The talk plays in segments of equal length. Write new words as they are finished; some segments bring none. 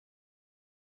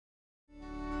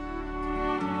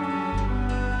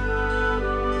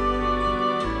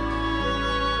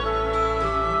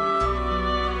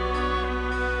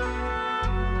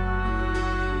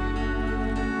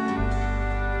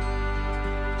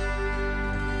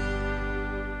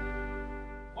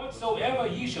whatsoever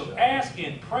ye shall ask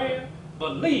in prayer,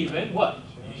 believe in what?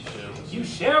 You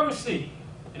shall receive.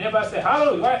 And everybody say,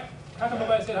 hallelujah, right? How come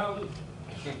nobody said hallelujah?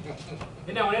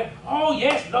 You know that? Oh,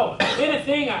 yes, Lord.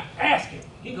 Anything I ask him,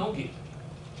 he gonna give.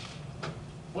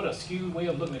 What a skewed way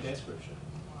of looking at that scripture.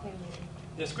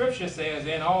 The scripture says,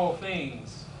 in all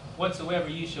things, whatsoever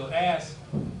ye shall ask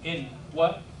in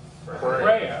what?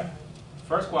 Prayer.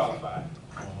 First qualified.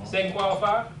 Second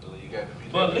qualified? You got to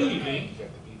be believing.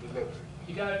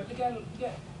 You got to be delivered.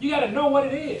 You got to know what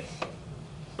it is.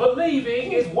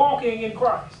 Believing is walking in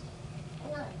Christ.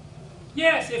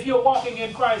 Yes, if you're walking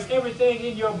in Christ, everything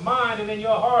in your mind and in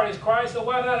your heart is Christ, so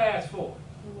why not ask for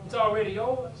it? It's already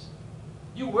yours.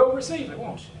 You will receive it,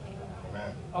 won't you?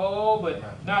 Amen. Oh, but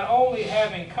not only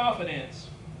having confidence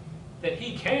that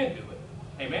he can do it,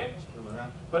 amen,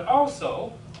 but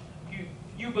also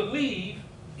you believe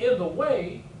in the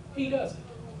way he does it.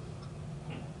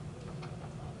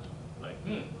 Like,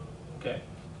 okay.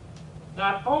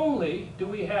 Not only do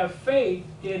we have faith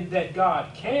in that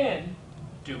God can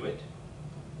do it,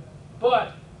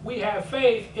 but we have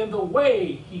faith in the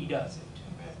way he does it.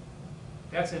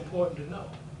 That's important to know.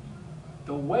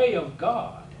 The way of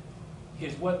God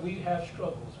is what we have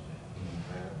struggles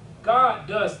with. God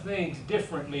does things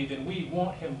differently than we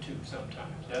want him to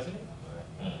sometimes, doesn't he?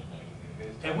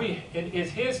 And it is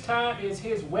his time, it's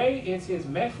his way, it's his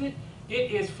method,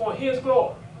 it is for his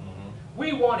glory.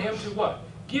 We want him to what?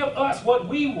 Give us what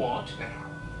we want,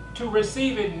 to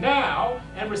receive it now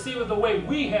and receive it the way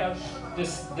we have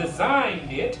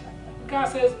designed it. God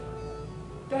says,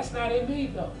 that's not in me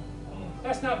though.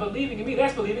 That's not believing in me,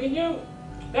 that's believing in you.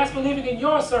 That's believing in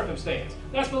your circumstance.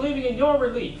 That's believing in your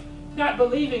relief, not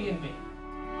believing in me.